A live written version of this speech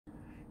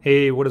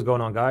Hey, what is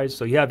going on, guys?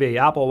 So you have a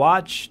Apple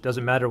Watch,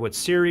 doesn't matter what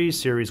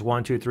series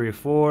 1, 2, 3, or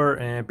 4,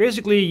 and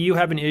basically you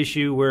have an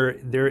issue where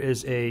there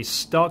is a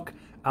stuck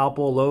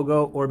Apple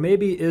logo, or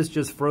maybe it's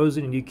just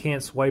frozen and you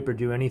can't swipe or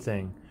do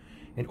anything.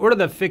 In order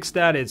to fix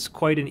that, it's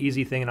quite an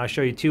easy thing, and I'll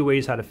show you two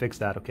ways how to fix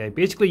that, okay?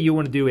 Basically, you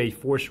want to do a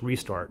forced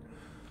restart.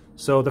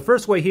 So the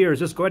first way here is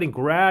just go ahead and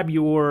grab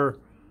your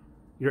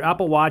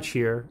Apple Watch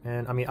here,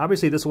 and I mean,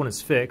 obviously this one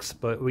is fixed,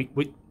 but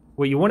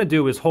what you want to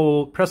do is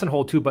press and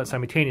hold two buttons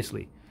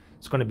simultaneously.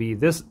 It's going to be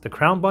the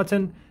crown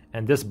button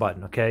and this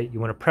button, okay? You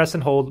want to press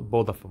and hold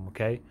both of them,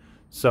 okay?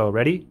 So,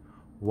 ready?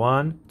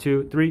 1,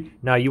 2, 3.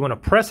 Now, you want to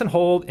press and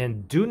hold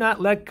and do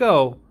not let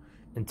go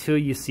until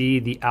you see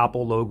the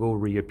Apple logo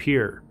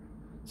reappear.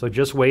 So,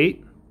 just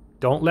wait.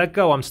 Don't let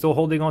go. I'm still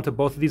holding on to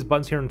both of these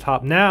buttons here on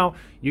top. Now,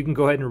 you can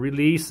go ahead and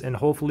release, and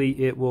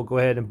hopefully it will go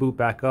ahead and boot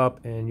back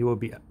up, and you will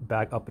be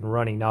back up and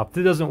running. Now, if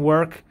this doesn't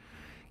work,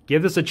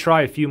 give this a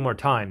try a few more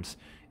times.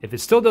 If it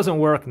still doesn't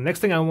work, the next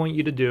thing I want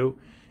you to do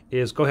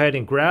is go ahead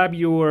and grab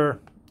your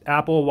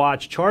Apple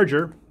Watch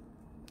charger.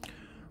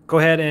 Go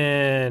ahead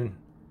and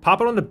pop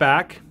it on the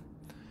back.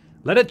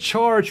 Let it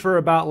charge for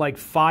about like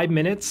 5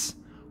 minutes.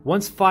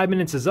 Once 5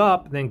 minutes is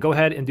up, then go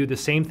ahead and do the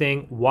same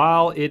thing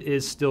while it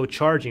is still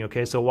charging,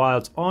 okay? So while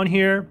it's on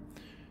here,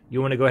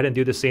 you want to go ahead and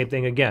do the same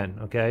thing again,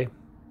 okay?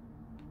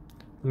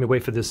 Let me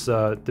wait for this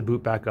to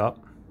boot back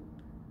up.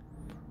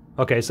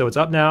 Okay, so it's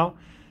up now.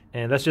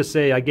 And let's just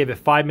say I gave it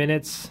 5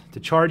 minutes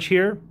to charge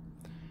here.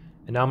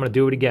 And now I'm going to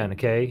do it again,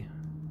 okay?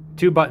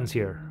 Two buttons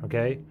here,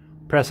 okay?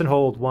 Press and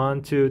hold,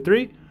 1, 2,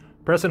 3.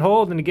 Press and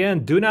hold, and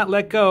again, do not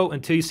let go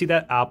until you see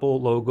that Apple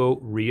logo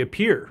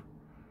reappear.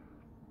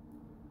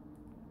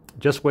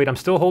 Just wait, I'm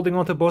still holding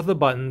on to both of the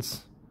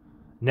buttons.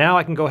 Now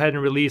I can go ahead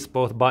and release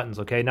both buttons,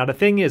 okay? Now the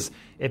thing is,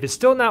 if it's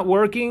still not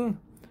working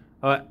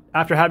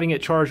after having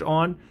it charged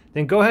on,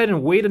 then go ahead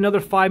and wait another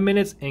 5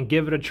 minutes and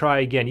give it a try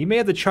again. You may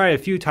have to try it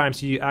a few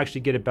times so you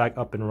actually get it back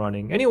up and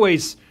running.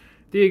 Anyways,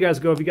 there you guys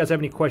go. If you guys have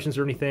any questions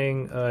or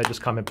anything,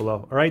 just comment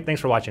below. All right, thanks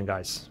for watching,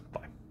 guys.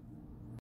 Bye.